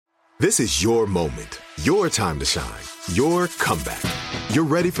This is your moment, your time to shine, your comeback. You're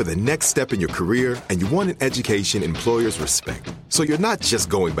ready for the next step in your career, and you want an education employers respect. So you're not just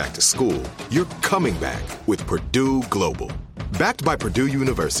going back to school, you're coming back with Purdue Global. Backed by Purdue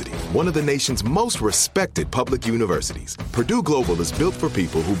University, one of the nation's most respected public universities, Purdue Global is built for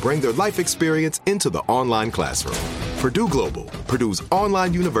people who bring their life experience into the online classroom. Purdue Global, Purdue's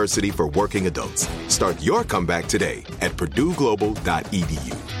online university for working adults. Start your comeback today at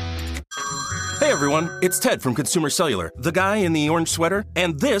purdueglobal.edu. Hey everyone, it's Ted from Consumer Cellular, the guy in the orange sweater,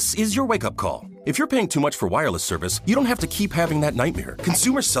 and this is your wake-up call. If you're paying too much for wireless service, you don't have to keep having that nightmare.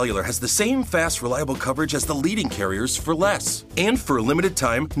 Consumer Cellular has the same fast, reliable coverage as the leading carriers for less. And for a limited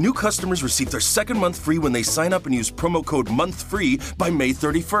time, new customers receive their second month free when they sign up and use promo code MONTHFREE by May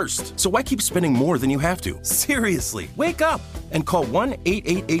 31st. So why keep spending more than you have to? Seriously, wake up and call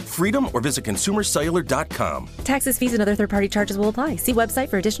 1-888-FREEDOM or visit consumercellular.com. Taxes, fees, and other third-party charges will apply. See website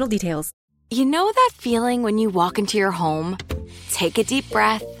for additional details. You know that feeling when you walk into your home, take a deep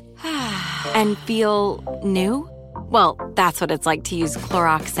breath, and feel new? Well, that's what it's like to use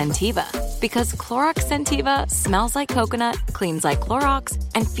Clorox Scentiva. Because Clorox Scentiva smells like coconut, cleans like Clorox,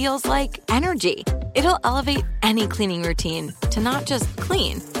 and feels like energy. It'll elevate any cleaning routine to not just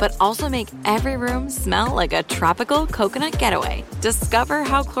clean, but also make every room smell like a tropical coconut getaway. Discover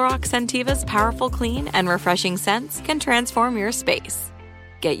how Clorox Scentiva's powerful clean and refreshing scents can transform your space.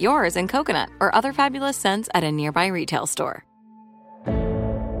 Get yours in coconut or other fabulous scents at a nearby retail store.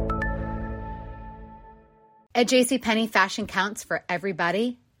 At JCPenney, fashion counts for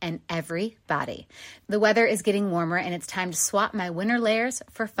everybody and every body. The weather is getting warmer, and it's time to swap my winter layers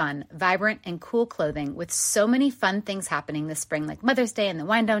for fun, vibrant, and cool clothing. With so many fun things happening this spring, like Mother's Day and the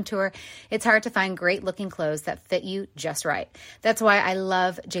Wind Down Tour, it's hard to find great-looking clothes that fit you just right. That's why I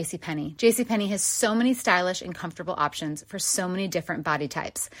love JCPenney. JCPenney has so many stylish and comfortable options for so many different body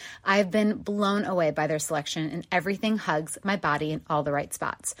types. I've been blown away by their selection, and everything hugs my body in all the right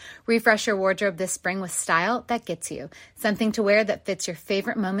spots. Refresh your wardrobe this spring with style that gets you. Something to wear that fits your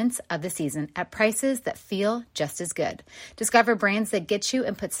favorite moments of the season at prices that feel just as good. Discover brands that get you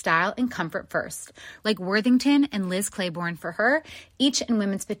and put style and comfort first, like Worthington and Liz Claiborne for her, each in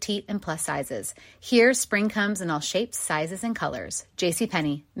women's petite and plus sizes. Here, spring comes in all shapes, sizes, and colors.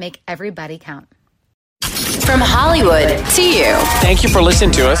 JCPenney, make everybody count. From Hollywood to you. Thank you for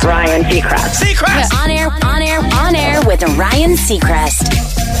listening to us. Ryan Seacrest. On air with Ryan Seacrest.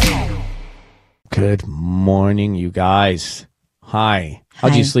 Good morning, you guys. Hi.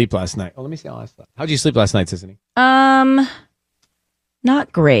 How'd you sleep last night? Oh, let me see how I slept. How'd you sleep last night, Sissany?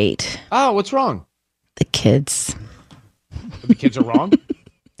 Not great. Oh, what's wrong? The kids. The kids are wrong?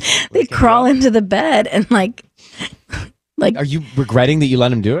 They crawl into the bed and like. Are you regretting that you let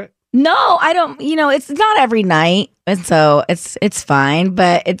them do it? No, I don't. It's not every night, and so it's fine.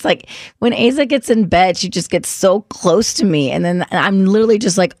 But it's like when Asa gets in bed, she just gets so close to me, and then I'm literally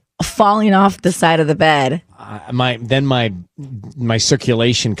just like falling off the side of the bed. My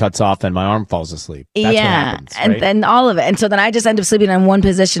circulation cuts off and my arm falls asleep. That's what happens, right? And then all of it, and so then I just end up sleeping in one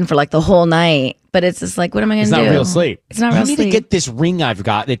position for like the whole night. But it's just like, what am I going to do? It's not real sleep. It's not real sleep. You need to get this ring I've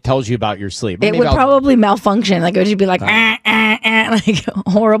got that tells you about your sleep. It would probably malfunction. Like it would just be like, like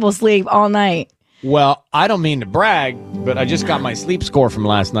horrible sleep all night. Well, I don't mean to brag, but I just got my sleep score from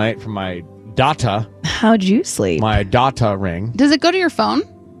last night from my Data. How'd you sleep? My Data ring. Does it go to your phone?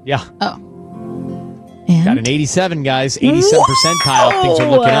 Yeah. Oh. And? Got an 87, guys. 87 percentile. Things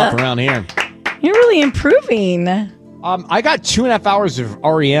are looking up around here. You're really improving. I got 2.5 hours of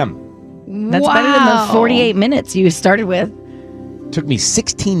REM. That's better than the 48 minutes you started with. Took me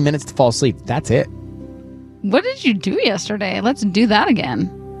 16 minutes to fall asleep. That's it. What did you do yesterday? Let's do that again.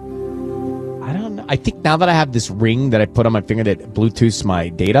 I don't know. I think now that I have this ring that I put on my finger that Bluetooths my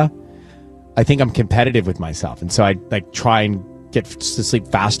data, I think I'm competitive with myself. And so I like try and get to sleep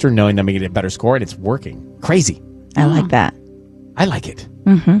faster knowing that I'm going to get a better score, and it's working. Crazy. I like that. I like it.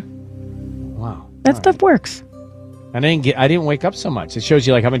 Mm-hmm. Wow. That stuff works. And I didn't wake up so much. It shows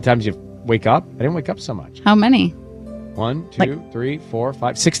you like how many times you wake up. I didn't wake up so much. How many? 1, 2, 3, 4,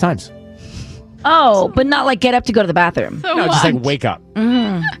 5, 6 times. Oh, but not like get up to go to the bathroom. So no, just like wake up.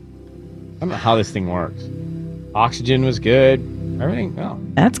 Mm-hmm. I don't know how this thing works. Oxygen was good. Everything. Oh,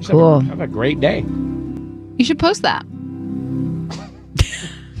 that's cool. Have a great day. You should post that.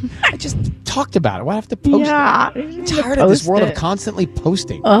 I just talked about it. Why do I have to post it? I'm tired of this world of constantly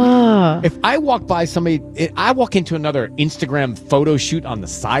posting. If I walk by somebody, I walk into another Instagram photo shoot on the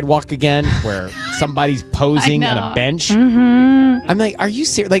sidewalk again where somebody's posing at a bench. Mm-hmm. I'm like, are you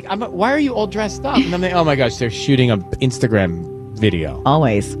serious? Like, why are you all dressed up? And I'm like, oh my gosh, they're shooting an Instagram video.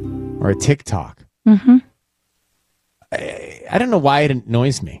 Always. Or a TikTok. Mm-hmm. I don't know why it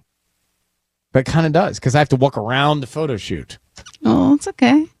annoys me. But it kind of does because I have to walk around the photo shoot. Oh, it's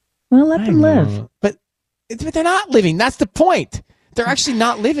okay. Well, let them live. But they're not living. That's the point. They're actually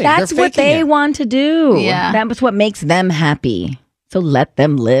not living. That's what they want to do. Yeah. That's what makes them happy. So let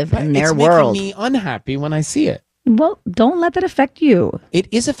them live in their it's world. making me unhappy when I see it. Well, don't let that affect you. It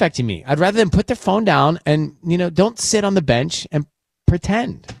is affecting me. I'd rather them put their phone down and, don't sit on the bench and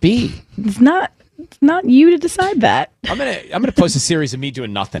pretend. It's not you to decide that. I'm gonna post a series of me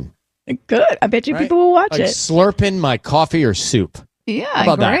doing nothing. Good. I bet you people will watch like it. Slurping my coffee or soup. Yeah,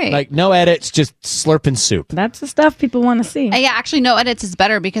 How about great. that? Like no edits, just slurping soup. That's the stuff people want to see. Yeah, actually, no edits is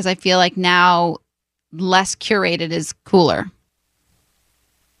better because I feel like now less curated is cooler.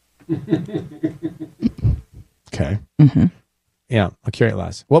 Okay. Mm-hmm. Yeah, I'll curate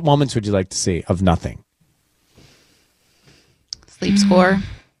less. What moments would you like to see of nothing? Sleep score.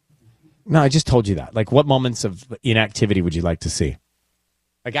 No, I just told you that. Like, what moments of inactivity would you like to see?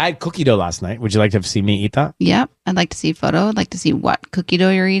 Like, I had cookie dough last night. Would you like to see me eat that? Yep. I'd like to see a photo. I'd like to see what cookie dough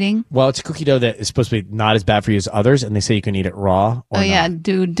you're eating. Well, it's a cookie dough that is supposed to be not as bad for you as others, and they say you can eat it raw. Or yeah,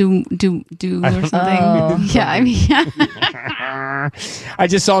 do or something. Yeah, I mean, I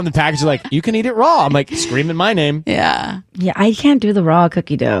just saw in the package like you can eat it raw. I'm like screaming my name. Yeah, I can't do the raw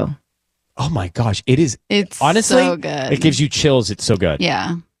cookie dough. Oh my gosh, it is. It's honestly so good. It gives you chills. It's so good.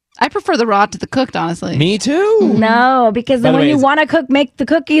 Yeah, I prefer the raw to the cooked. Honestly, Me too. No, because then when you want to make the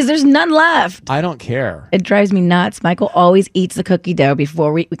cookies, there's none left. I don't care. It drives me nuts. Michael always eats the cookie dough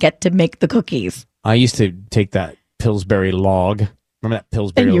before we get to make the cookies. I used to take that Pillsbury log. Remember that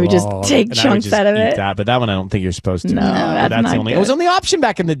Pillsbury And you would just log? take And I would chunks just out of eat it? that, but that one I don't think you're supposed to. No, that's the not only. good. It was the only option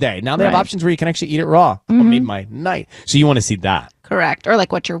back in the day. Now they have Right. options where you can actually eat it raw. What made my night? So you want to see that? correct. Or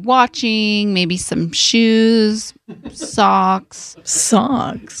like what you're watching. Maybe some shoes, socks.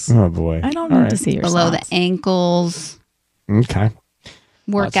 Socks. Oh boy! I don't need to see your below socks. the ankles. Okay. Lots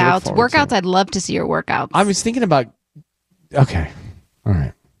to look Workouts. forward to. Workouts. I'd love to see your workouts. I was thinking about. Okay. All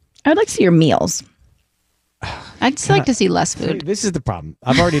right. I'd like to see your meals. I'd just like to see less See, food. this is the problem.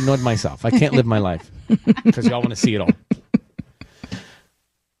 I've already annoyed myself. I can't live my life because y'all want to see it all.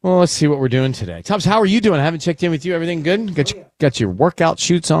 Well, let's see what we're doing today. Tubbs, how are you doing? I haven't checked in with you. Everything good? Got your workout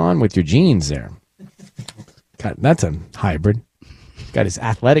shoots on with your jeans there. That's a hybrid. Got his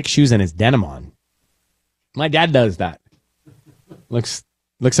athletic shoes and his denim on. My dad does that. Looks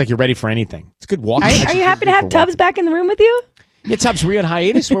like you're ready for anything. It's good walking. Are you happy to have Tubbs back in the room with you? Yeah, Tubbs, were you on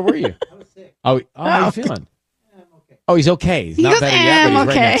hiatus? Where were you? I was sick. How are you feeling? Oh, he's okay. He's not better yet, but he's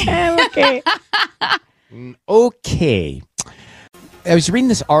right next to you. I'm okay. Okay. I was reading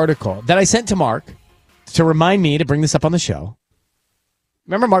this article that I sent to Mark to remind me to bring this up on the show.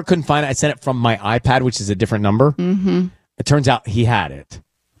 Remember, Mark couldn't find it. I sent it from my iPad, which is a different number. Mm-hmm. It turns out he had it.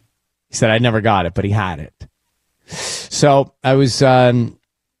 He said, I never got it, but he had it. So I was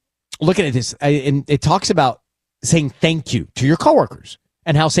looking at this, and it talks about saying thank you to your coworkers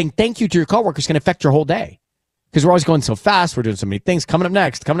and how saying thank you to your coworkers can affect your whole day. Because we're always going so fast. We're doing so many things. Coming up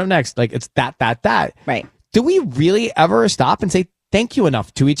next. Like it's that. Right. Do we really ever stop and say thank you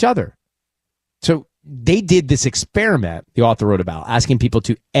enough to each other? So they did this experiment, the author wrote about, asking people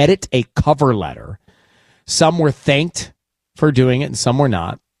to edit a cover letter. Some were thanked for doing it and some were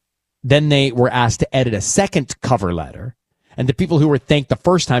not. Then they were asked to edit a second cover letter. And the people who were thanked the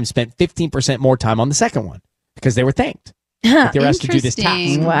first time spent 15% more time on the second one because they were thanked. Like they were asked to do this task.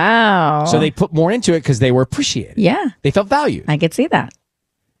 Interesting. Wow. So they put more into it because they were appreciated. Yeah. They felt valued. I could see that.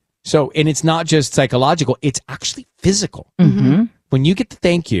 So, and it's not just psychological, it's actually physical. Mm-hmm. When you get the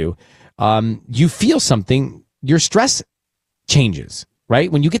thank you, you feel something, your stress changes,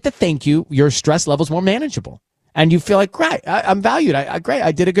 right? When you get the thank you, your stress level's more manageable. And you feel like, great, I'm valued. Great,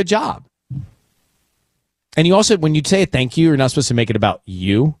 I did a good job. And you also, when you say a thank you, you're not supposed to make it about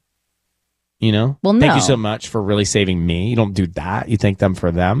you. You know? Well, Thank no. you so much for really saving me. You don't do that. You thank them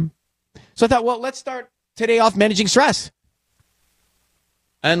for them. So I thought, well, let's start today off managing stress.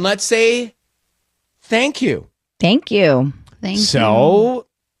 And let's say thank you. Thank you. Thank you. So,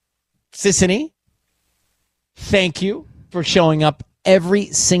 Sissany, thank you for showing up every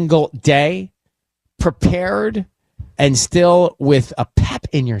single day, prepared and still with a pep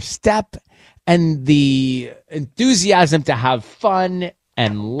in your step and the enthusiasm to have fun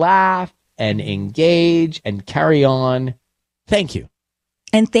and laugh and engage and carry on. Thank you.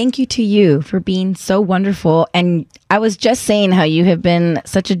 And thank you to you for being so wonderful. And I was just saying how you have been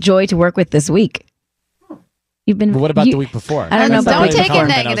such a joy to work with this week. You've been. But what about the week before? I don't know about Don't the week take it before.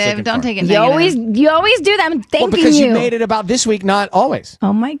 negative. Don't take it You negative. always do that. I'm thanking Well, because you. you made it about this week, not always.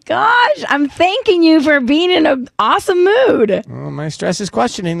 Oh my gosh! I'm thanking you for being in an awesome mood. Oh, my stress is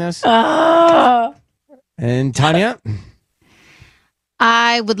questioning this. Oh. And Tanya?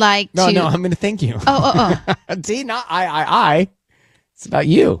 I would like to. No, I'm going to thank you. Oh. See, not I. It's about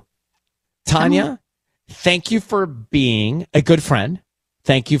you. Tanya, thank you for being a good friend.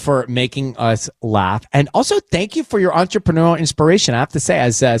 Thank you for making us laugh. And also thank you for your entrepreneurial inspiration. I have to say,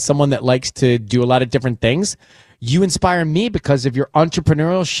 as someone that likes to do a lot of different things, you inspire me because of your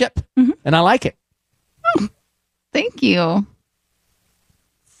entrepreneurship. And I like it. Oh, thank you.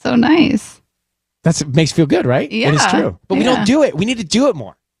 So nice. It makes you feel good, right? Yeah. It is true. But we don't do it. We need to do it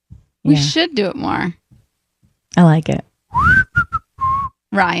more. We should do it more. I like it.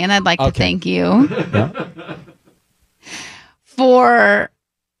 Ryan, I'd like to thank you Yeah. for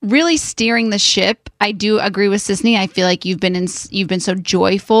really steering the ship. I do agree with Sisney. I feel like you've been so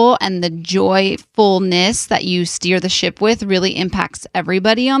joyful, and the joyfulness that you steer the ship with really impacts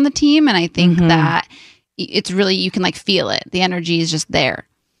everybody on the team. And I think that it's really, you can like feel it. The energy is just there.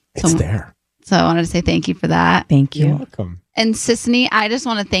 It's there. So I wanted to say thank you for that. Thank you. You're welcome. And Sisney, I just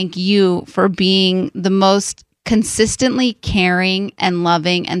want to thank you for being the most consistently caring and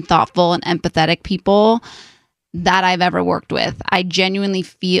loving and thoughtful and empathetic people that I've ever worked with. I genuinely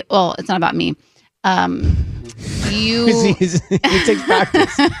feel, well, it's not about me. It takes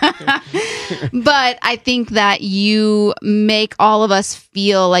practice. But I think that you make all of us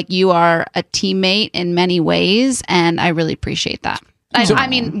feel like you are a teammate in many ways, and I really appreciate that. I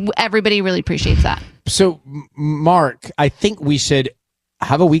mean, everybody really appreciates that. So, Mark, I think we should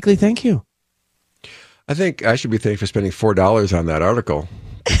have a weekly thank you. I think I should be thanked for spending $4 on that article.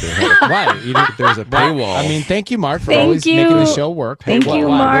 Why? There's a paywall. I mean, thank you, Mark, for always making the show work. Thank you,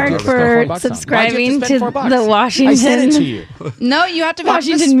 Mark, for subscribing to the Washington. I sent it to you. No, you have to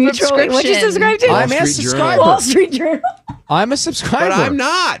Washington Mutual. What'd you subscribe to? I'm a subscriber. Wall Street Journal. I'm a subscriber. But I'm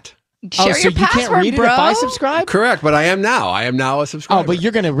not. Share so your you can't password, read it bro. if I subscribe? Correct, but I am now. I am now a subscriber. Oh, but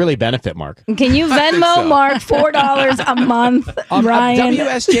you're going to really benefit, Mark. Can you Venmo so. Mark $4 a month, Ryan?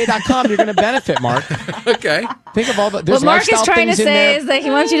 WSJ.com, you're going to benefit, Mark. Okay. Think of all the. What There's Mark is lifestyle trying to things in say there. is that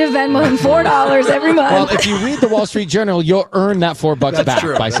he wants you to Venmo him $4 every month. Well, if you read the Wall Street Journal, you'll earn that $4 That's back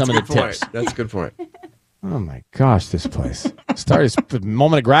true. by That's some of a the good point. tips. That's a good point. Oh my gosh, this place. Starts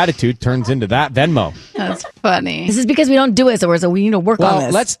moment of gratitude turns into that Venmo. That's funny. This is because we don't do it, so we need to work on Well,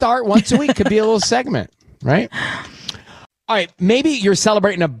 this. let's start once a week. Could be a little segment, right? All right, maybe you're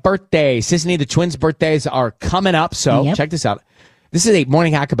celebrating a birthday. Sisney, the twins' birthdays are coming up, so check this out. This is a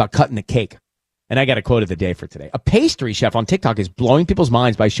morning hack about cutting the cake. And I got a quote of the day for today. A pastry chef on TikTok is blowing people's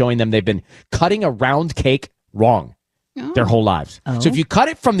minds by showing them they've been cutting a round cake wrong their whole lives. So if you cut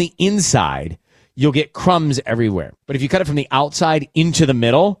it from the inside, you'll get crumbs everywhere. But if you cut it from the outside into the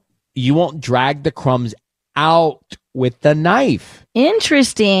middle, you won't drag the crumbs out with the knife.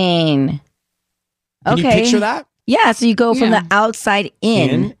 Interesting. Can you picture that? Yeah, so you go from the outside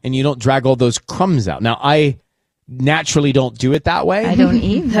in. And you don't drag all those crumbs out. Now, I naturally don't do it that way. I don't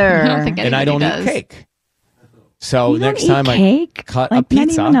either. I don't think and I don't does. eat cake. So You next don't time eat cake? I cut Like, a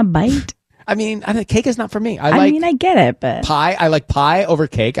pizza. not even a bite? I mean, cake is not for me. I mean, I get it, but pie. I like pie over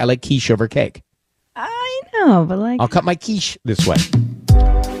cake. I like quiche over cake. I know, but like I'll cut my quiche this way.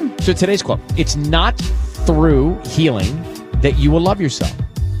 So today's quote, it's not through healing that you will love yourself.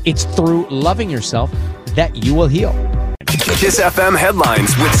 It's through loving yourself that you will heal. Kiss FM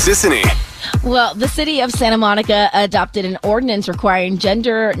headlines with Sisney. Well, the city of Santa Monica adopted an ordinance requiring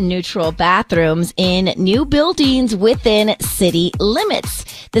gender-neutral bathrooms in new buildings within city limits.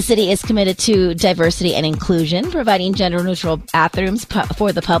 The city is committed to diversity and inclusion. Providing gender-neutral bathrooms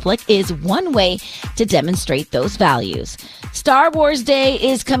for the public is one way to demonstrate those values. Star Wars Day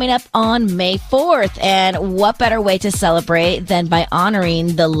is coming up on May 4th, and what better way to celebrate than by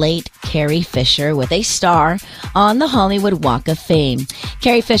honoring the late Carrie Fisher with a star on the Hollywood Walk of Fame.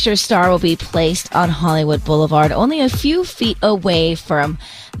 Carrie Fisher's star will be placed on Hollywood Boulevard, only a few feet away from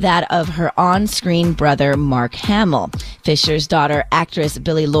that of her on-screen brother, Mark Hamill. Fisher's daughter, actress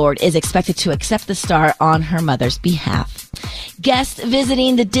Billie Lourd, is expected to accept the star on her mother's behalf. Guests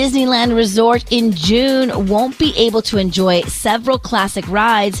visiting the Disneyland Resort in June won't be able to enjoy several classic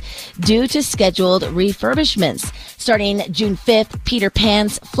rides due to scheduled refurbishments. Starting June 5th, Peter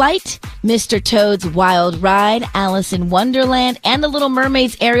Pan's Flight, Mr. Toad's Wild Ride, Alice in Wonderland, and The Little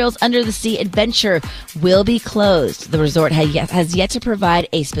Mermaid's Ariel's Under the Sea Adventure will be closed. The resort has yet to provide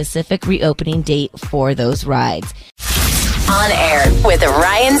a specific reopening date for those rides. On air with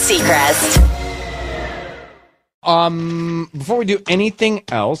Ryan Seacrest. Before we do anything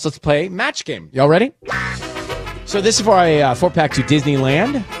else, let's play Match Game. Y'all ready? So this is for a 4-pack to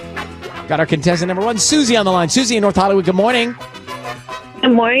Disneyland. Got our contestant number 1, Susie, on the line. Susie in North Hollywood, good morning.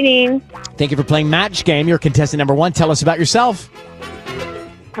 Good morning. Thank you for playing Match Game. You're contestant number 1. Tell us about yourself.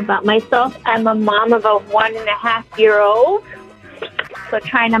 About myself, I'm a mom of a 1.5-year-old. so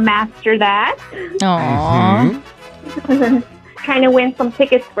trying to master that. Aww. Trying to win some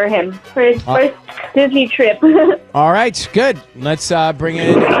tickets for him for his first Disney trip. All right, good. Let's bring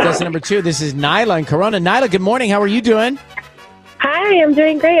in contestant number 2. This is Nyla in Corona. Nyla, good morning. How are you doing? Hi, I'm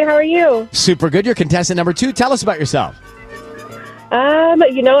doing great. How are you? Super good. You're contestant number 2. Tell us about yourself. I'm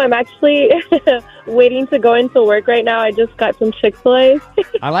actually waiting to go into work right now. I just got some Chick-fil-A.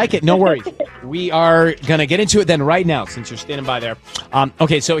 I like it. No worries. We are going to get into it then right now since you're standing by there.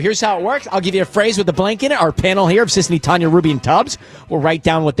 Okay, so here's how it works. I'll give you a phrase with a blank in it. Our panel here of Sisney, Tanya, Ruby, and Tubbs will write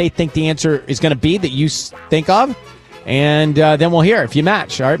down what they think the answer is going to be that you think of. And then we'll hear if you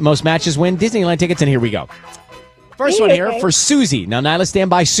match. All right, most matches win Disneyland tickets. And here we go. First one here for Susie. Now, Nyla, stand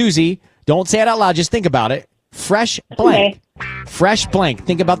by. Susie, don't say it out loud. Just think about it. Fresh blank. Okay. Fresh blank.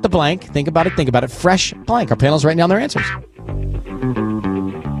 Think about the blank. Think about it. Think about it. Fresh blank. Our panel's writing down their answers.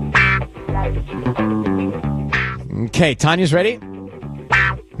 Okay, Tanya's ready.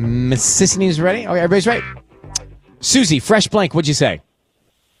 Miss Sisney's ready. Okay, everybody's ready. Susie, fresh blank. What'd you say?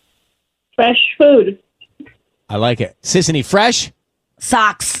 Fresh food. I like it. Sisney, fresh?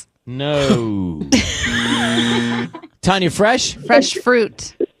 Socks. No. Tanya, fresh? Fresh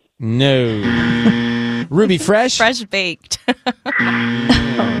fruit. No. Ruby, fresh? Fresh baked. Oh,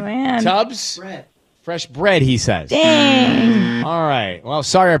 man. Tubbs? Bread. Fresh bread, he says. Dang. All right. Well,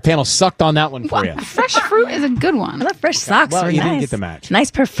 sorry our panel sucked on that one for you. Fresh fruit is a good one. I love fresh socks. Well, are you nice. didn't get the match.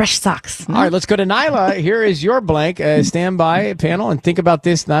 Nice pair of fresh socks. All right, let's go to Nyla. Here is your blank. Stand by, panel, and think about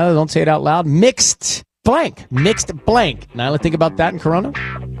this. Nyla, don't say it out loud. Mixed blank. Mixed blank. Nyla, think about that in Corona.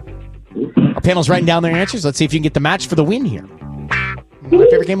 Our panel's writing down their answers. Let's see if you can get the match for the win here. My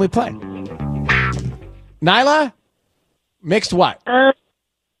favorite game we play. Nyla, mixed what?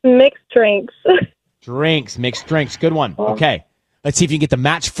 Mixed drinks. Drinks, mixed drinks. Good one. Okay. Let's see if you can get the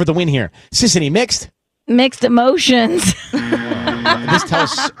match for the win here. Sisney, mixed? Mixed emotions. This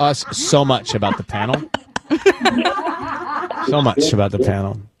tells us so much about the panel. So much about the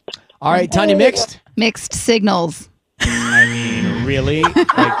panel. All right, Tanya, mixed? Mixed signals. I mean, really?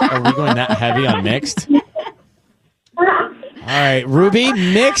 Like, are we going that heavy on mixed? All right, Ruby,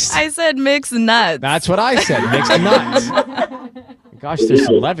 mixed? I said mixed nuts. That's what I said, mixed nuts. Gosh, there's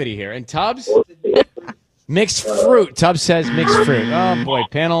some levity here. And Tubbs? Mixed fruit. Tubbs says mixed fruit. Oh, boy,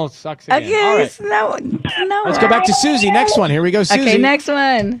 panel sucks again. Okay, all right. so no. Let's go back to Susie. Next one. Here we go, Susie. Okay, next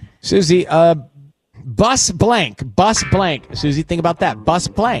one. Susie, bus blank. Bus blank. Susie, think about that. Bus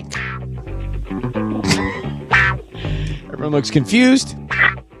blank. Everyone looks confused.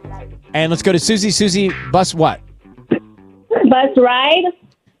 And let's go to Susie. Susie, bus what? Bus ride.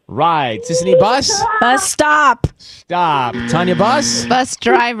 Ride. Sisney, bus? Bus stop. Stop. Tanya, bus? Bus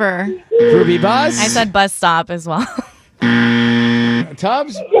driver. Ruby, bus? I said bus stop as well.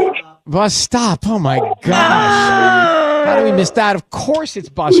 Tubbs? Bus stop. Oh, my gosh. How do we miss that? Of course it's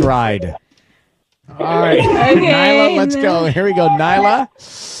bus ride. All right. Okay. Nyla, let's go. Here we go. Nyla.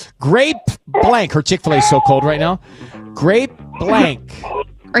 Grape blank. Her Chick-fil-A is so cold right now. Grape blank.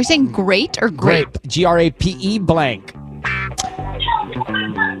 Are you saying great or grape? Grape blank.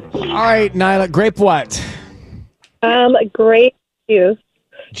 All right, Nyla. Grape what? Grape juice.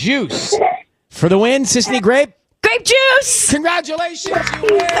 Juice. For the win, Sisney, grape? Grape juice. Congratulations.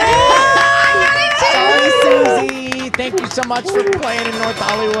 You win. Sorry, Susie. Thank you so much for playing in North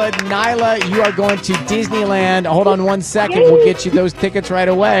Hollywood. Nyla, you are going to Disneyland. Hold on 1 second. We'll get you those tickets right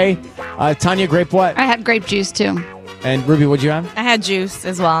away. Tanya, grape what? I had grape juice, too. And Ruby, what'd you have? I had juice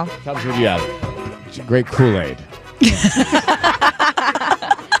as well. Tubbs, what'd you have? Grape Kool-Aid.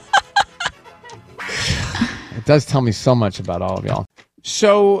 It does tell me so much about all of y'all.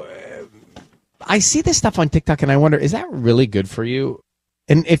 So I see this stuff on TikTok and I wonder, is that really good for you?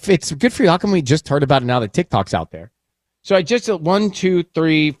 And if it's good for you, how come we just heard about it now that TikTok's out there? So I just 1, 2,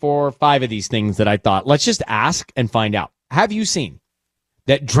 3, 4, 5 of these things that I thought, let's just ask and find out. Have you seen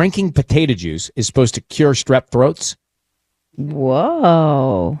that drinking potato juice is supposed to cure strep throats?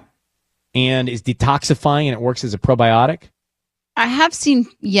 Whoa. And is detoxifying and it works as a probiotic? I have seen,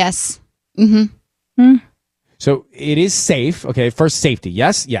 yes. Mm-hmm. Hmm. So it is safe. Okay, first safety.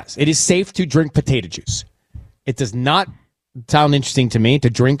 Yes. It is safe to drink potato juice. It does not sound interesting to me to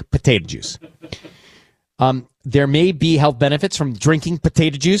drink potato juice. There may be health benefits from drinking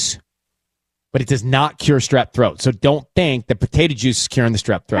potato juice, but it does not cure strep throat. So don't think that potato juice is curing the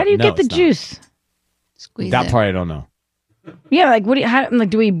strep throat. How do you get the juice? Squeeze that it. part I don't know. Yeah, like what do you?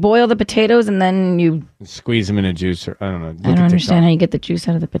 Do we boil the potatoes and then you squeeze them in a juice? Or I don't know. I don't understand how you get the juice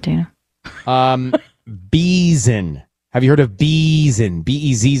out of the potato. Beezin. Have you heard of Beezin?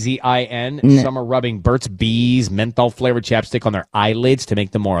 Bezzin. No. Some are rubbing Burt's Bees menthol flavored chapstick on their eyelids to make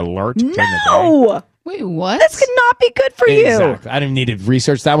them more alert during the day. No. Wait, what? This could not be good for you. Exactly. I didn't need to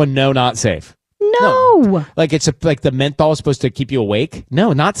research that one. No, not safe. No. Like like the menthol is supposed to keep you awake.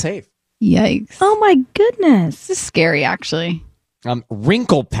 No, not safe. Yikes. Oh my goodness. This is scary, actually.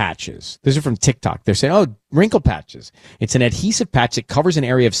 Wrinkle patches. These are from TikTok. They're saying, wrinkle patches. It's an adhesive patch that covers an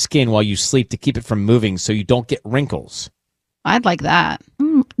area of skin while you sleep to keep it from moving so you don't get wrinkles. I'd like that.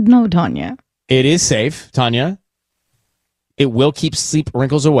 No, Tanya. It is safe, Tanya. It will keep sleep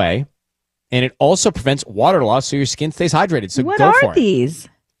wrinkles away. And it also prevents water loss so your skin stays hydrated. So what go for are these?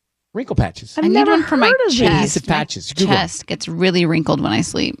 Wrinkle patches. I need one for my chest. Adhesive patches. Google. Chest gets really wrinkled when I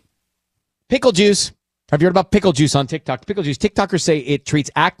sleep. Pickle juice. Have you heard about pickle juice on TikTok? Pickle juice. TikTokers say it treats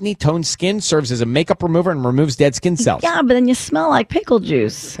acne, tones skin, serves as a makeup remover, and removes dead skin cells. Yeah, but then you smell like pickle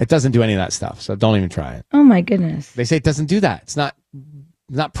juice. It doesn't do any of that stuff, so don't even try it. Oh my goodness. They say it doesn't do that. It's not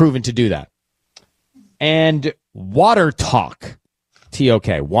proven to do that. And water talk. TOK.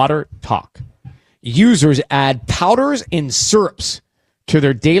 Water talk. Users add powders and syrups to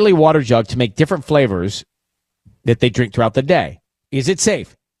their daily water jug to make different flavors that they drink throughout the day. Is it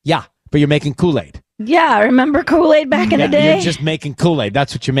safe? Yeah, but you're making Kool-Aid. Yeah, remember Kool-Aid back in the day? You're just making Kool-Aid.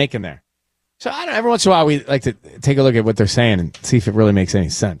 That's what you're making there. So I don't know, every once in a while we like to take a look at what they're saying and see if it really makes any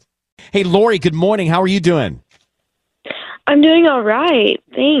sense. Hey, Lori, good morning. How are you doing? I'm doing all right.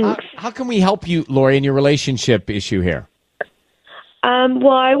 Thanks. How can we help you, Lori, in your relationship issue here?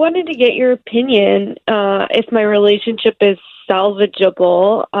 Well, I wanted to get your opinion if my relationship is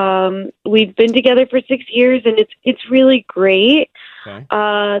salvageable. We've been together for 6 years, and it's really great. Okay.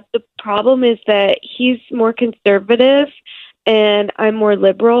 The problem is that he's more conservative, and I'm more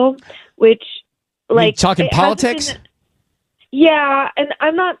liberal. Which, like, talking politics? Yeah, and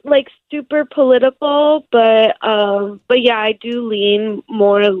I'm not like super political, but yeah, I do lean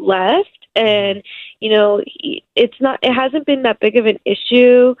more left. And, it hasn't been that big of an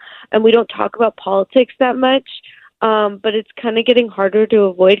issue, and we don't talk about politics that much. But it's kind of getting harder to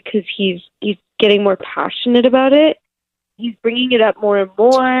avoid because he's getting more passionate about it. He's bringing it up more and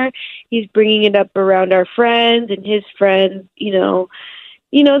more. He's bringing it up around our friends and his friends.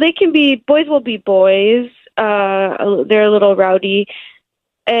 They can be, boys will be boys. They're a little rowdy.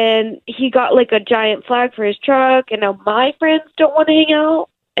 And he got like a giant flag for his truck, and now my friends don't want to hang out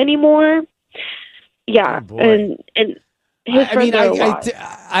anymore. Yeah, and his friends are a lot.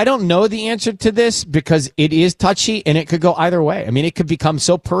 I don't know the answer to this because it is touchy and it could go either way. I mean, it could become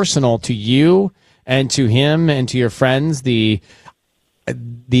so personal to you and to him and to your friends, the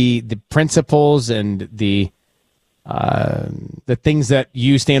principles and the things that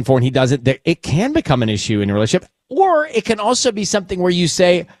you stand for and he doesn't. It can become an issue in your relationship, or it can also be something where you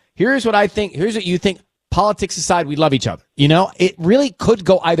say, "Here's what I think. Here's what you think." Politics aside, we love each other. It really could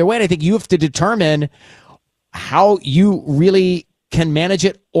go either way. And I think you have to determine how you really can manage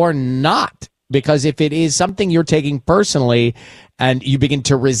it or not. Because if it is something you're taking personally and you begin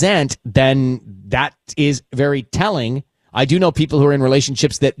to resent, then that is very telling. I do know people who are in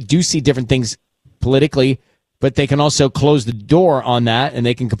relationships that do see different things politically, but they can also close the door on that and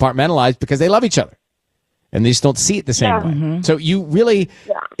they can compartmentalize because they love each other. And they just don't see it the same way. Mm-hmm. So you really,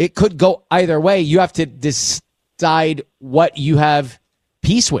 it could go either way. You have to decide what you have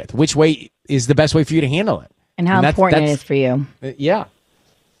peace with, which way is the best way for you to handle it. And how important it is for you. Yeah.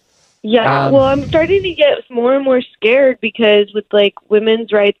 Yeah. Well, I'm starting to get more and more scared because with like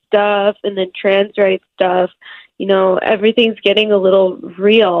women's rights stuff and then trans rights stuff, everything's getting a little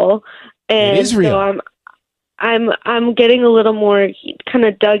real. And it is real. So I'm getting a little more kind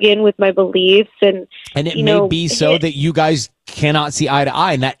of dug in with my beliefs, and it may be so that you guys cannot see eye to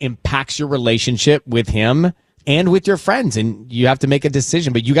eye, and that impacts your relationship with him and with your friends, and you have to make a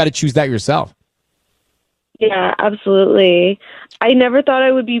decision. But you got to choose that yourself. Yeah, absolutely. I never thought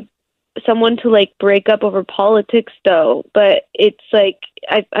I would be someone to like break up over politics, though. But it's like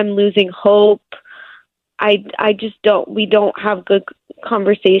I'm losing hope. I just don't. We don't have good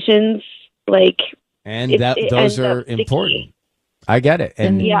conversations, like. And those are important. I get it.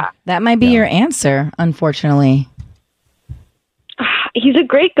 And yeah, that might be your answer, unfortunately. He's a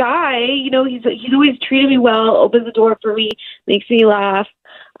great guy. He's always treated me well, opens the door for me, makes me laugh.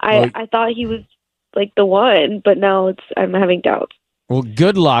 I thought he was like the one, but now I'm having doubts. Well,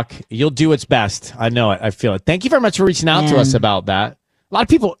 good luck. You'll do what's best. I know it. I feel it. Thank you very much for reaching out to us about that. A lot of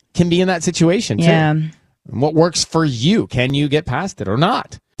people can be in that situation too. Yeah. What works for you? Can you get past it or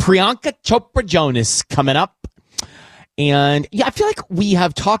not? Priyanka Chopra Jonas coming up. And yeah, I feel like we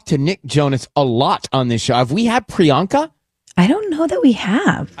have talked to Nick Jonas a lot on this show. Have we had Priyanka? I don't know that we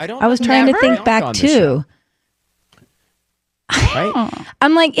have. I was trying to think back too. Right?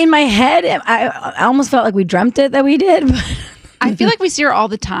 I'm like in my head, I almost felt like we dreamt it that we did. But I feel like we see her all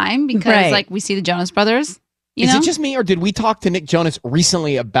the time because like we see the Jonas Brothers. Is it just me, or did we talk to Nick Jonas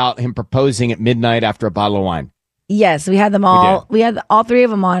recently about him proposing at midnight after a bottle of wine? Yes, we had them all. We had all three of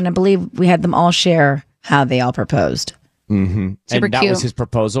them on. And I believe we had them all share how they all proposed. Mm-hmm. Super and that cute. was his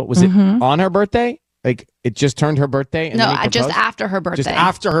proposal. Was it on her birthday? Like it just turned her birthday? And then he just proposed? after her birthday. Just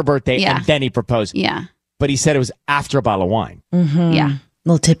after her birthday, and then he proposed. Yeah. But he said it was after a bottle of wine. Mm-hmm. Yeah. A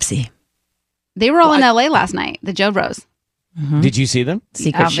little tipsy. They were all in LA last night, the Joe Bros. Did you see them?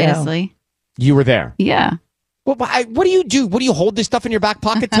 Secret Obviously. show. You were there. Yeah. Well, what do you do? What do you hold this stuff in your back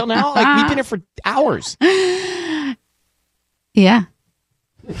pocket till now? Like we've been here for hours. Yeah.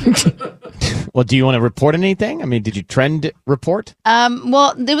 Well, do you want to report anything? I mean, did you trend report?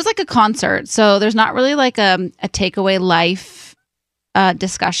 Well, it was like a concert, so there's not really like a takeaway life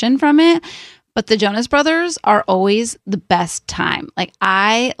discussion from it. But the Jonas Brothers are always the best time. Like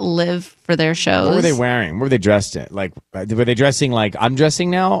I live for their shows. What were they wearing? What were they dressed in? Like, were they dressing like I'm dressing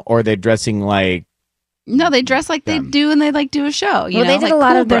now, or are they dressing like? No, they dress like they do, and they like do a show. You know, they did like a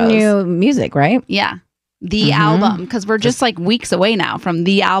lot Cool of their Bros. new music, right? Yeah, the album, because we're just like weeks away now from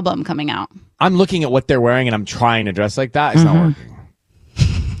the album coming out. I'm looking at what they're wearing, and I'm trying to dress like that. It's not working.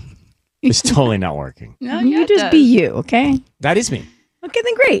 It's totally not working. No, you just be you, okay? That is me. Okay,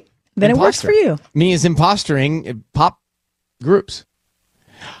 then great. Then it works for you. Me is impostering pop groups.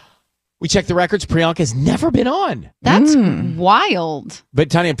 We checked the records. Priyanka's never been on. That's wild. But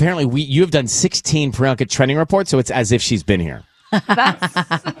Tanya, apparently you have done 16 Priyanka trending reports, so it's as if she's been here.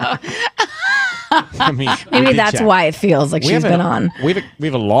 I mean, Maybe that's why it feels like she's been on. We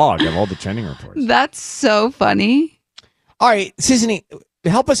have a log of all the trending reports. That's so funny. All right, Sisney,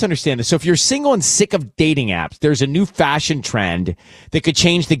 help us understand this. So if you're single and sick of dating apps, there's a new fashion trend that could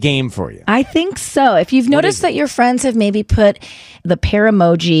change the game for you. I think so. If you've noticed that your friends have maybe put the pear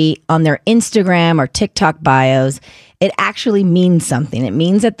emoji on their Instagram or TikTok bios, it actually means something. It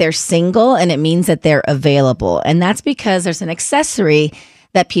means that they're single and it means that they're available. And that's because there's an accessory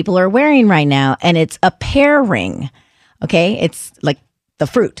that people are wearing right now, and it's a pear ring. Okay? It's like the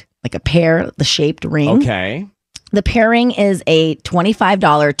fruit, like a pear, the shaped ring. Okay. The pear ring is a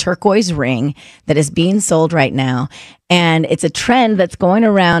 $25 turquoise ring that is being sold right now. And it's a trend that's going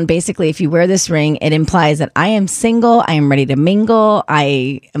around. Basically, if you wear this ring, it implies that I am single, I am ready to mingle,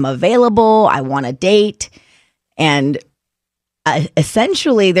 I am available, I want to date. And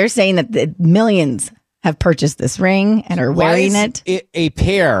essentially, they're saying that the millions have purchased this ring and are wearing it. A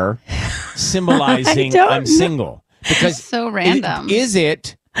pear symbolizing I'm single? Because so random. Is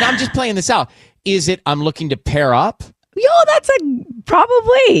it? No, I'm just playing this out. Is it I'm looking to pair up? Yo, that's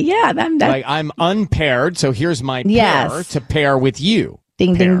probably. Yeah. Like I'm unpaired, so here's my pair to pair with you.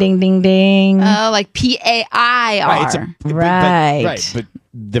 Ding, ding, ding, ding, ding. Oh, like PAIR. Right. But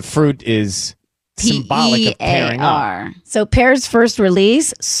the fruit is symbolic of pairing up. So Pear's first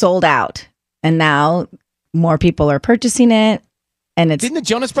release sold out. And now more people are purchasing it. And it's Didn't the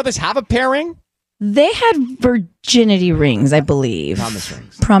Jonas Brothers have a pairing? They had virginity rings, I believe.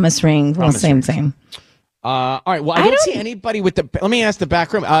 Promise rings. Well, same. All right. Well, I don't see anybody with the. Let me ask the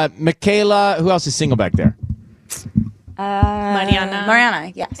back room. Michaela, who else is single back there?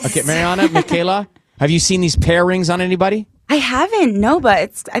 Mariana, yes. Okay, Mariana, Michaela, have you seen these pair rings on anybody? I haven't, no,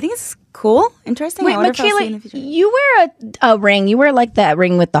 but I think it's cool, interesting. Wait, I wonder if I'll see Michaela, in the future. you wear a ring. You wear like that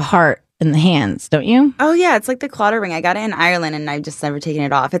ring with the heart in the hands, don't you? Oh, yeah, it's like the Clotter ring. I got it in Ireland, and I've just never taken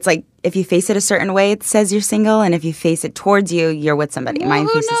it off. It's like if you face it a certain way, it says you're single, and if you face it towards you, you're with somebody. Mine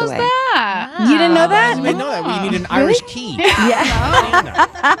faces away. That? You didn't know that? You didn't know that. We need an Irish key.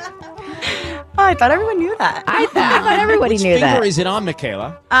 Oh, I thought everyone knew that. I thought everybody Which knew finger that. is it on,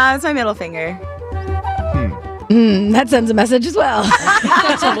 Michaela? It's my middle finger. That sends a message as well.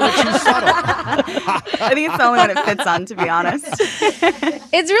 That's a little too subtle. I think it's the only one it fits on, to be honest.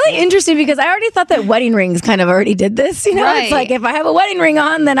 It's really interesting because I already thought that wedding rings kind of already did this. You know, Right. It's like if I have a wedding ring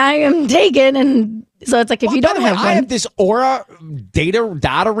on, then I am taken. And so it's like if you don't have I one. have this Aura data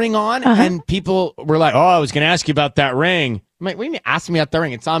ring on, and people were like, "Oh, I was going to ask you about that ring." I'm like, "What do you mean ask me about that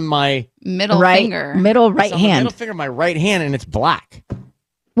ring? It's on my Middle right, finger. middle right it's on the hand. middle finger of my right hand, and it's black."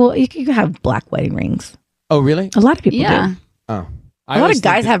 Well, you can have black wedding rings. Oh, really? A lot of people Yeah. do. Oh, A lot of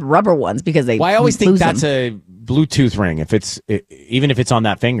guys have rubber ones because they. Well, I always think lose that's them. a Bluetooth ring if it's even if it's on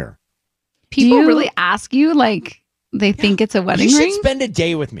that finger. People you- really ask you like they think it's a wedding You should ring. spend a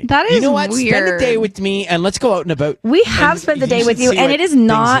day with me. That You is know what? Spend a weird. day with me, and let's go out and about. We have And spent the day should with you, see and what it is things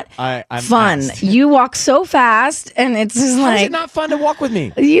not I'm fun. asked. You walk so fast, and it's just How is like it not fun to walk with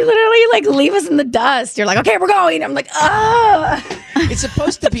me? you literally like leave us in the dust. You're like, okay, we're going. I'm like, ah. It's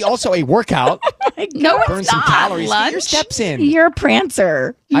supposed to be also a workout. No, Burn it's some not. calories. Get your Lunch. steps in. You're a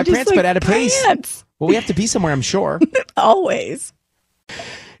prancer. You I just, prance, but at a pace. prance. Well, we have to be somewhere, I'm sure. Always.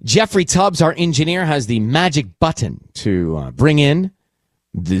 Jeffrey Tubbs, our engineer, has the magic button to bring in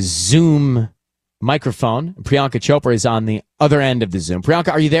the Zoom microphone. Priyanka Chopra is on the other end of the Zoom.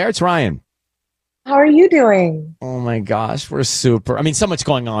 Priyanka, are you there? It's Ryan. How are you doing? Oh my gosh, we're super. I mean, so much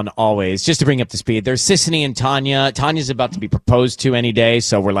going on always. Just to bring up to speed, there's Sissany and Tanya. Tanya's about to be proposed to any day,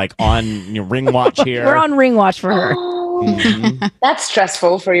 so we're like on ring watch here. We're on ring watch for her. That's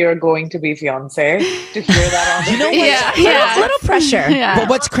stressful for your going to be fiance to hear that on the A little pressure. But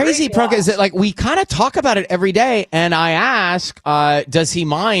what's crazy, Priyanka, is that like we kind of talk about it every day, and I ask, does he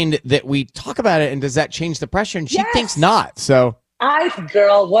mind that we talk about it, and does that change the pressure? And she thinks not. So.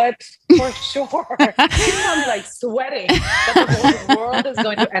 Girl, what? For sure. I'm like sweating that the whole world is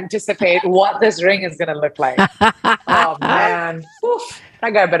going to anticipate what this ring is going to look like. Oh, man. Oof,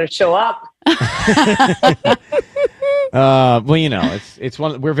 that guy better show up. Well, you know, it's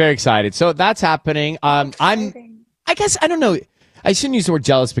one. We're very excited. So that's happening. I guess, I don't know. I shouldn't use the word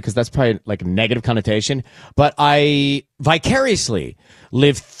jealous because that's probably like a negative connotation, but I vicariously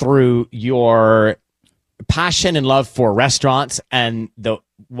lived through your passion and love for restaurants, and the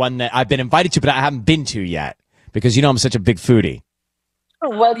one that I've been invited to, but I haven't been to yet because, you know, I'm such a big foodie.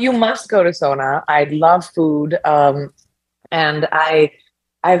 Well, you must go to Sona. I love food. And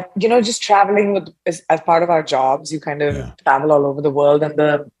I've, just traveling with as part of our jobs, you kind of travel all over the world, and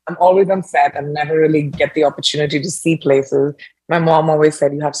I'm always on set and never really get the opportunity to see places. My mom always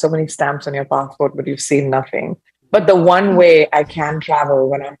said, you have so many stamps on your passport, but you've seen nothing. But the one way I can travel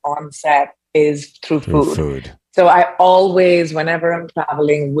when I'm on set is through food. So I always, whenever I'm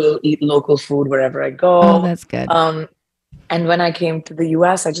traveling, will eat local food wherever I go. Oh, that's good. And when I came to the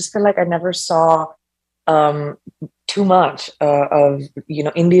US, I just feel like I never saw too much of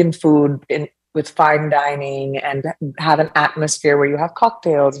Indian food with fine dining, and have an atmosphere where you have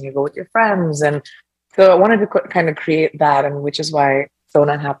cocktails and you go with your friends. And so I wanted to kind of create that, and which is why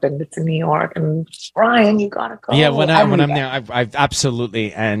Sona happened. It's in New York, and Ryan, you gotta go. Yeah, when I'm there, I've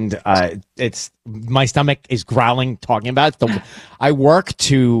absolutely, and it's my stomach is growling talking about it. I work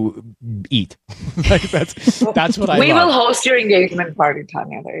to eat. Like, that's what I. We love. will host your engagement party,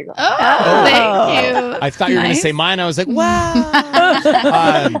 Tanya. There you go. Oh, thank you. I thought you were going to say mine. I was like,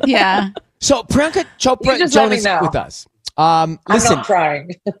 wow. Yeah. So Priyanka Chopra Jonas with us. Listen, I'm not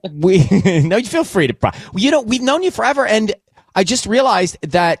crying. No, you feel free to cry. You know, we've known you forever, and I just realized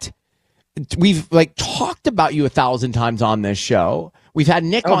that we've like talked about you 1,000 times on this show. We've had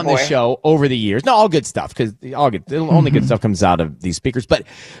Nick on this show over the years. No, all good stuff, because only good stuff comes out of these speakers. But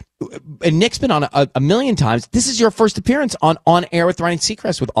and Nick's been on a million times. This is your first appearance on Air with Ryan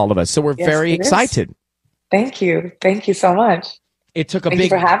Seacrest with all of us, so we're very excited. Thank you so much. It took a Thank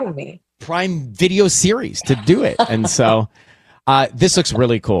big you for having me. Prime Video series to do it, and so. This looks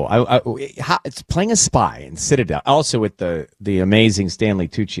really cool. It's playing a spy in Citadel, also with the amazing Stanley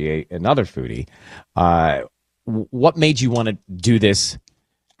Tucci, another foodie. What made you want to do this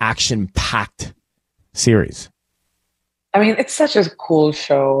action-packed series? I mean, it's such a cool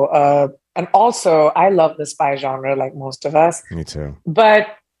show. And also, I love the spy genre like most of us. Me too. But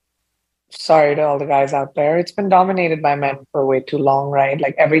sorry to all the guys out there. It's been dominated by men for way too long, right?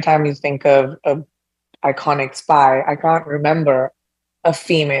 Like every time you think of a iconic spy, I can't remember a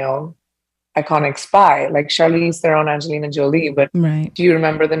female iconic spy like Charlize Theron, Angelina Jolie, but do you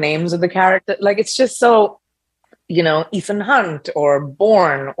remember the names of the character? Like, it's just so, Ethan Hunt or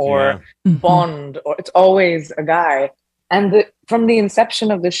Bourne or Bond, or it's always a guy. And from the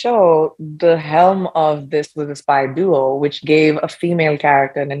inception of the show, the helm of this was a spy duo, which gave a female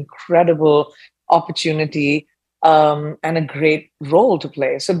character an incredible opportunity and a great role to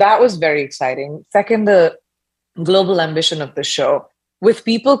play. So that was very exciting. Second, the global ambition of the show. With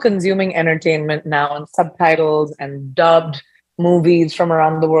people consuming entertainment now on subtitles and dubbed movies from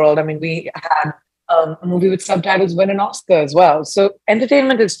around the world. I mean, we had a movie with subtitles win an Oscar as well. So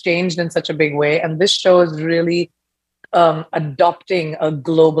entertainment has changed in such a big way. And this show is really adopting a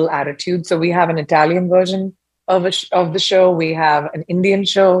global attitude. So we have an Italian version of the show. We have an Indian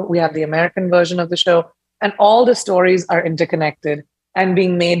show. We have the American version of the show. And all the stories are interconnected and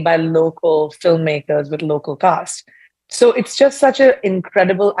being made by local filmmakers with local cast. So it's just such an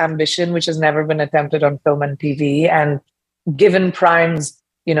incredible ambition, which has never been attempted on film and TV. And given Prime's,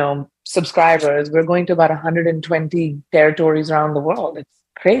 subscribers, we're going to about 120 territories around the world. It's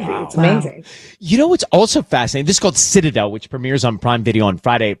crazy. Wow. It's amazing. You know what's also fascinating? This is called Citadel, which premieres on Prime Video on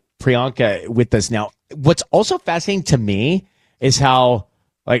Friday. Priyanka with us now. What's also fascinating to me is how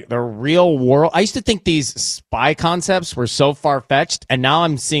like the real world. I used to think these spy concepts were so far-fetched, and now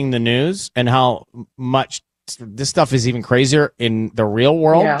I'm seeing the news and how much this stuff is even crazier in the real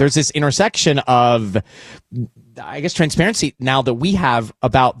world. Yeah. There's this intersection of, I guess, transparency now that we have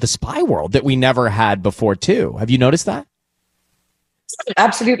about the spy world that we never had before, too. Have you noticed that?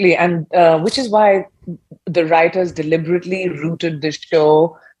 Absolutely. And which is why the writers deliberately rooted the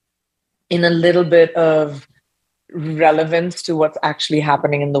show in a little bit of relevance to what's actually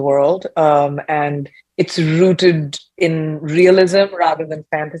happening in the world. And it's rooted in realism rather than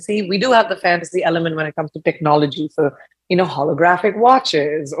fantasy. We do have the fantasy element when it comes to technology. So, holographic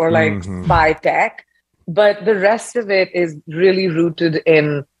watches or like spy tech. But the rest of it is really rooted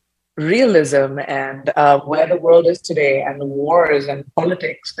in realism and where the world is today and the wars and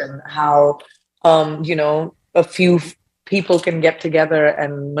politics and how, a few people can get together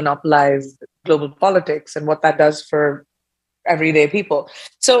and monopolize global politics and what that does for everyday people.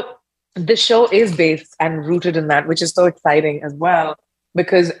 So the show is based and rooted in that, which is so exciting as well,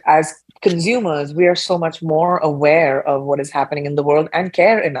 because as consumers, we are so much more aware of what is happening in the world and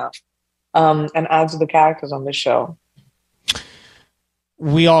care enough. And as do the characters on the show.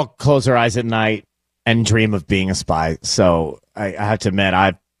 We all close our eyes at night and dream of being a spy. So I have to admit,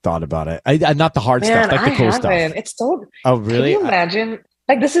 I've thought about it. Not the hard stuff, like the cool stuff. It's so. Oh, really? Can you imagine?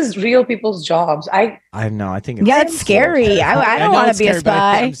 Like, this is real people's jobs. I know. I think it's it's scary. I don't want to be a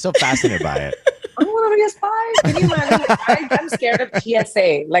spy. I'm so fascinated by it. I don't want to be a spy. Can you imagine? I'm scared of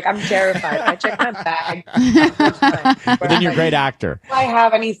TSA. Like, I'm terrified. I check my bag. But then you're a great actor. If I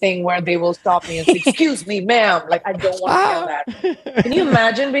have anything where they will stop me and say, "Excuse me, ma'am," like, I don't want to hear that. Can you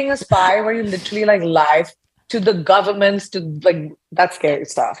imagine being a spy where you literally like lie to the governments, to like that scary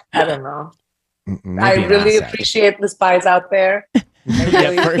stuff? I don't know. I really appreciate the spies out there.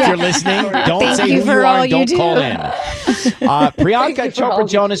 If you're listening, don't say who you are and don't call in. Priyanka Chopra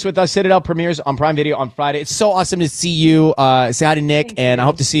Jonas with us. Citadel premieres on Prime Video on Friday. It's so awesome to see you. Say hi to Nick, and I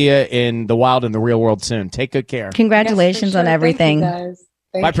hope to see you in the wild and the real world soon. Take good care. Congratulations on everything. Thank you, guys.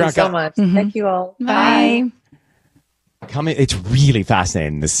 Bye, Thank you Priyanka. so much. Thank you all. Bye. It's really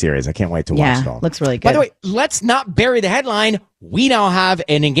fascinating, this series. I can't wait to watch it all. Looks really good. By the way, let's not bury the headline. We now have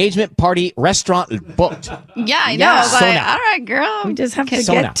an engagement party restaurant booked. Yeah, I know. I was Sona. like, all right, girl. We just have to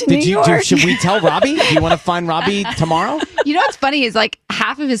Sona. get to New York. Should we tell Robbie? Do you want to find Robbie tomorrow? You know what's funny is like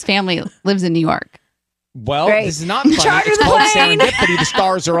half of his family lives in New York. Well, Great. this is not funny. Charter It's the called plane. serendipity. The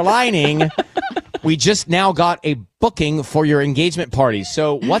stars are aligning. We just now got a booking for your engagement party.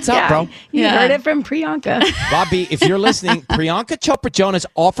 So what's up, bro? You heard it from Priyanka. Robbie, if you're listening, Priyanka Chopra Jonas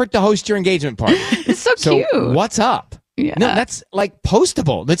offered to host your engagement party. It's so cute. What's up? Yeah. No, that's like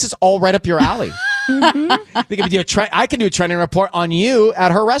postable. This is all right up your alley. I can do a trending report on you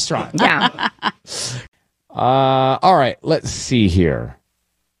at her restaurant. Yeah. All right. Let's see here.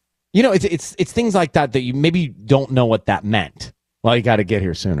 It's things like that you maybe don't know what that meant. Well, you got to get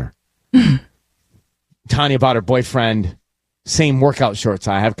here sooner. Tanya bought her boyfriend same workout shorts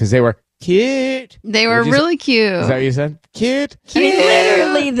I have because they were cute. They were really cute. Is that what you said? Cute. I mean,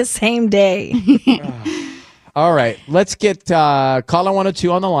 literally the same day. All right, let's get caller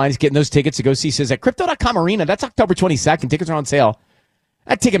 102 on the line. He's getting those tickets to go see Sis at Crypto.com Arena. That's October 22nd. Tickets are on sale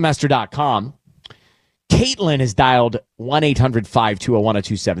at Ticketmaster.com. Caitlin has dialed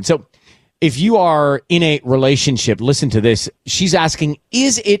 1-800-520-1027. So if you are in a relationship, listen to this. She's asking,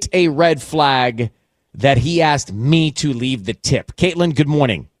 is it a red flag that he asked me to leave the tip? Caitlin, good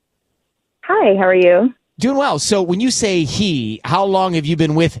morning. Hi, how are you? Doing well. So when you say he, how long have you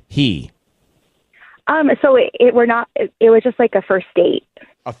been with he? So it was just like a first date.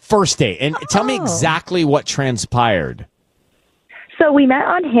 A first date. And tell me exactly what transpired. So we met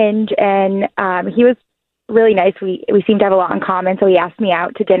on Hinge, and he was really nice. We seemed to have a lot in common, so he asked me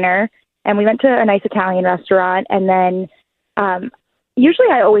out to dinner, and we went to a nice Italian restaurant. And then usually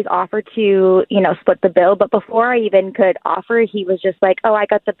I always offer to, split the bill, but before I even could offer, he was just like, "Oh, I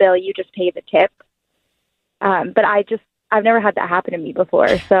got the bill, you just pay the tip." But I've never had that happen to me before,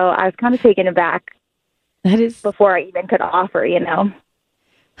 so I was kind of taken aback. That is before I even could offer,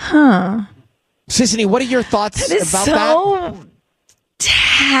 Huh. Sissany, what are your thoughts That is about so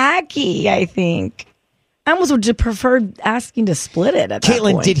tacky, I think. I almost would just prefer asking to split it at that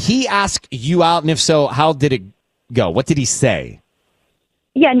Caitlin, point. did he ask you out? And if so, how did it go? What did he say?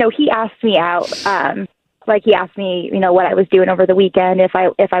 Yeah, no, he asked me out. He asked me, what I was doing over the weekend, if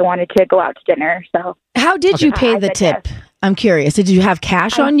I wanted to go out to dinner. So how did you pay the tip? Yes. I'm curious. Did you have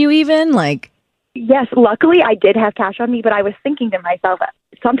cash on you even? Yes, luckily I did have cash on me, but I was thinking to myself,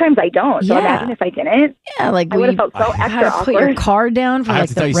 sometimes I don't. So Yeah. imagine if I didn't. Yeah, I would have felt so extra How to awkward. put your card down for I have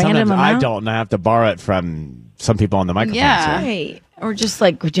to tell the you, random sometimes amount? I don't, and I have to borrow it from some people on the microphone. Yeah. so. Right. Or just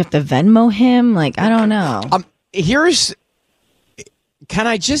would you have to Venmo him? I don't know.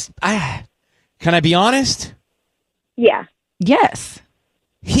 Can I be honest? Yeah. Yes.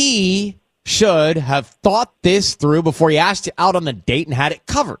 He should have thought this through before he asked you out on the date and had it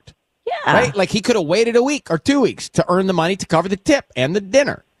covered. Yeah. Right? Like he could have waited a week or 2 weeks to earn the money to cover the tip and the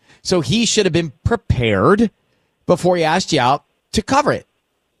dinner. So he should have been prepared before he asked you out to cover it.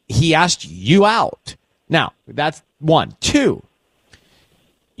 He asked you out. Now, that's one. Two,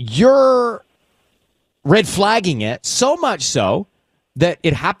 you're red flagging it so much so that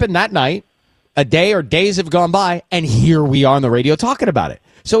it happened that night, a day or days have gone by, and here we are on the radio talking about it.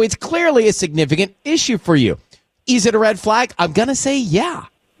 So it's clearly a significant issue for you. Is it a red flag? I'm going to say yeah.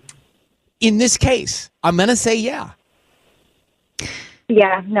 In this case, I'm going to say yeah.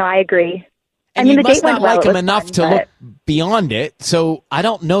 Yeah, no, I agree. And I mean, you the must date went not well. like It him was enough fun, to but- look beyond it, so I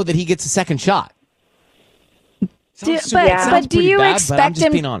don't know that he gets a second shot. Do, Sounds but do pretty you bad, but I'm expect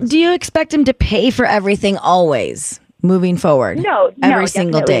just being him? honest. Do you expect him to pay for everything always moving forward? No, every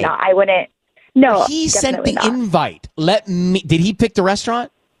single definitely day. not. I wouldn't. No, He sent the definitely not. invite. Did he pick the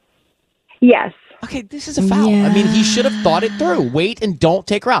restaurant? Yes. Okay, this is a foul. I mean, he should have thought it through. Wait and don't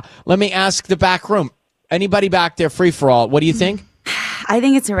take her out. Let me ask the back room. Anybody back there, free for all? What do you think? I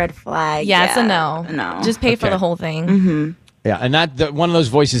think it's a red flag. Yeah, it's a no. No. Just pay for Okay. the whole thing. Mm-hmm. Yeah, and one of those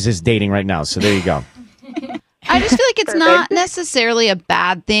voices is dating right now. So there you go. I just feel like it's not necessarily a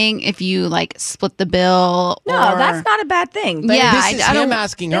bad thing if you like split the bill. No, or... that's not a bad thing. But Yeah, This is I don't. him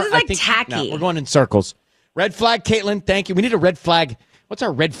asking her. This is like I think, tacky. No, we're going in circles. Red flag, Caitlin. Thank you. We need a red flag. What's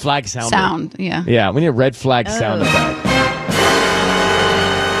our red flag sound? Yeah. Yeah, we need a red flag sound effect.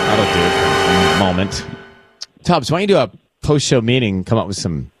 That'll do it for a moment. Tubbs, why don't you do a post-show meeting and come up with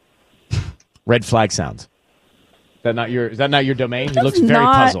some red flag sounds? Is that not your domain? He looks very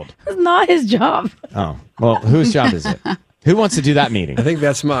puzzled. That's not his job. Oh, well, whose job is it? Who wants to do that meeting? I think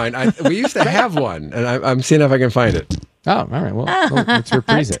that's mine. We used to have one, and I'm seeing if I can find it. Oh, all right. Well, let's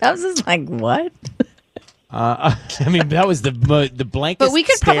reprise it. Tubbs is like, what? I mean, that was the blankest But we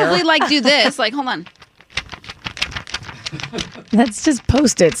could stare. probably like do this. Like, hold on. That's just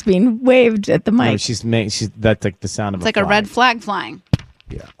post-its being waved at the mic. No, that's like the sound of It's like a red flag flying.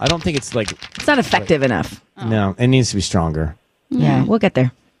 Yeah, I don't think it's like. It's not effective enough. No, it needs to be stronger. Yeah, we'll get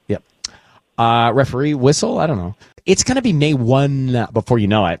there. Yep. Referee whistle. I don't know. It's gonna be May 1 before you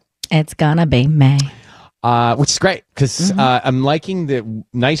know it. It's gonna be May. Which is great because I'm liking the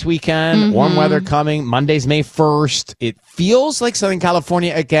nice weekend, warm weather coming. Monday's May 1st. It feels like Southern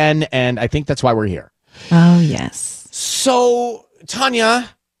California again, and I think that's why we're here. Oh, yes. So, Tanya,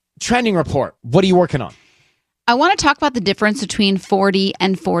 trending report. What are you working on? I want to talk about the difference between 40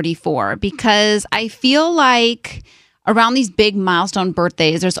 and 44 because I feel like around these big milestone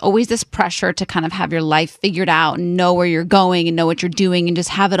birthdays, there's always this pressure to kind of have your life figured out and know where you're going and know what you're doing and just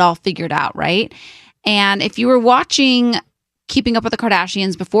have it all figured out, right? And if you were watching Keeping Up with the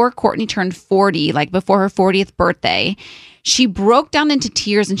Kardashians before Kourtney turned 40, like before her 40th birthday, she broke down into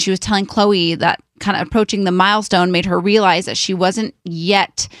tears and she was telling Khloe that kind of approaching the milestone made her realize that she wasn't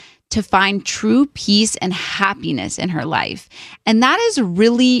yet to find true peace and happiness in her life. And that is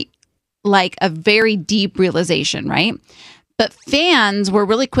really like a very deep realization, right? But fans were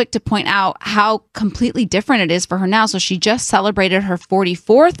really quick to point out how completely different it is for her now. So she just celebrated her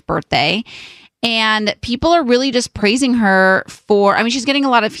 44th birthday. And people are really just praising her for, I mean, she's getting a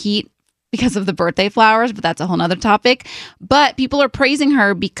lot of heat because of the birthday flowers, but that's a whole nother topic. But people are praising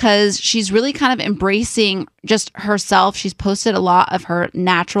her because she's really kind of embracing just herself. She's posted a lot of her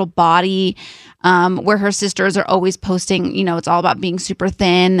natural body, where her sisters are always posting, you know, it's all about being super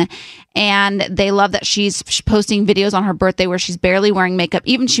thin. And they love that she's posting videos on her birthday where she's barely wearing makeup.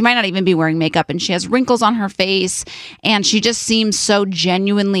 Even she might not even be wearing makeup, and she has wrinkles on her face. And she just seems so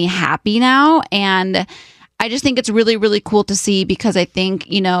genuinely happy now. And I just think it's really, really cool to see because I think,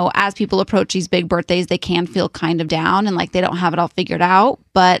 you know, as people approach these big birthdays, they can feel kind of down and like they don't have it all figured out.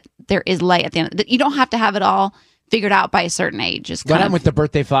 But there is light at the end. You don't have to have it all figured out by a certain age. Just What happened with the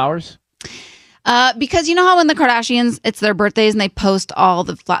birthday flowers? Because you know how when the Kardashians, it's their birthdays and they post all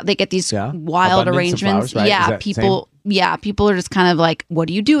the they get these wild Abundance of arrangements. flowers, right? Is Yeah, that people. Yeah, people are just kind of like, what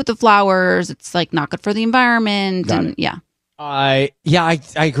do you do with the flowers? It's like not good for the environment. Got and it. yeah. I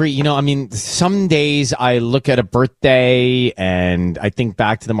agree. You know, I mean, some days I look at a birthday and I think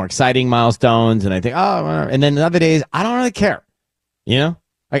back to the more exciting milestones and I think, oh, whatever. And then other days I don't really care. You know,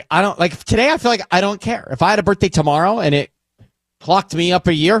 like I don't like today. I feel like I don't care. If I had a birthday tomorrow and it clocked me up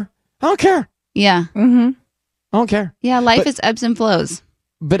a year, I don't care. Yeah. Mm-hmm. I don't care. Yeah. Life is ebbs and flows.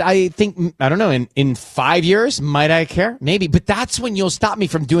 But I think, I don't know, in 5 years, might I care? Maybe. But that's when you'll stop me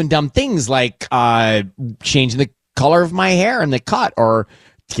from doing dumb things like changing the color of my hair and the cut or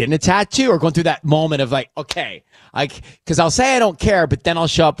getting a tattoo or going through that moment of like, okay, because I'll say I don't care, but then I'll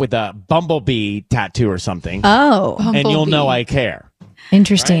show up with a bumblebee tattoo or something. Oh, and you'll know I care.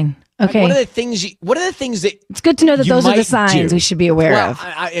 Interesting. Right? Okay. Like, what are the things that it's good to know that those are the signs do? we should be aware of.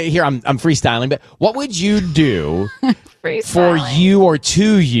 Here, I'm freestyling, but what would you do for you or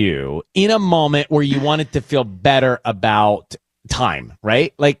to you in a moment where you wanted to feel better about time,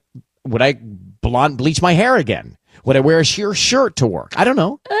 right? Like, would I bleach my hair again? Would I wear a sheer shirt to work? I don't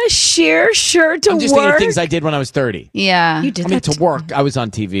know. A sheer shirt to work? I'm just thinking of things I did when I was 30. Yeah. You did to work. I was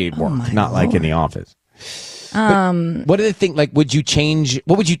on TV work, not like in the office. What are the things, like, would you change?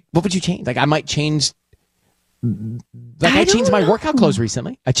 What would you change? Like, I might change, like, I changed my workout clothes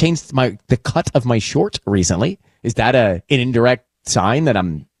recently. I changed the cut of my short recently. Is that an indirect sign that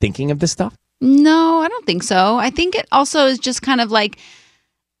I'm thinking of this stuff? No, I don't think so. I think it also is just kind of like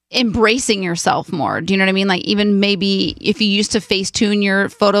embracing yourself more. Do you know what I mean? Like, even maybe if you used to Facetune your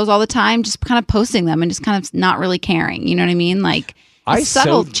photos all the time, just kind of posting them and just kind of not really caring. You know what I mean? Like,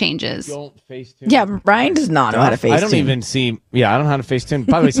 subtle changes. Yeah, Ryan does not know how to Facetune. I don't even see. Yeah, I don't know how to Facetune.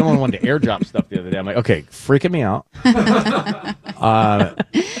 By the way, someone wanted to airdrop stuff the other day. I'm like, okay, freaking me out. I'm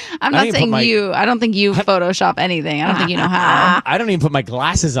not saying you. I don't think you Photoshop anything. I don't think you know how. I don't even put my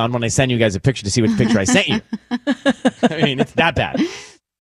glasses on when I send you guys a picture to see which picture I sent you. I mean, it's that bad.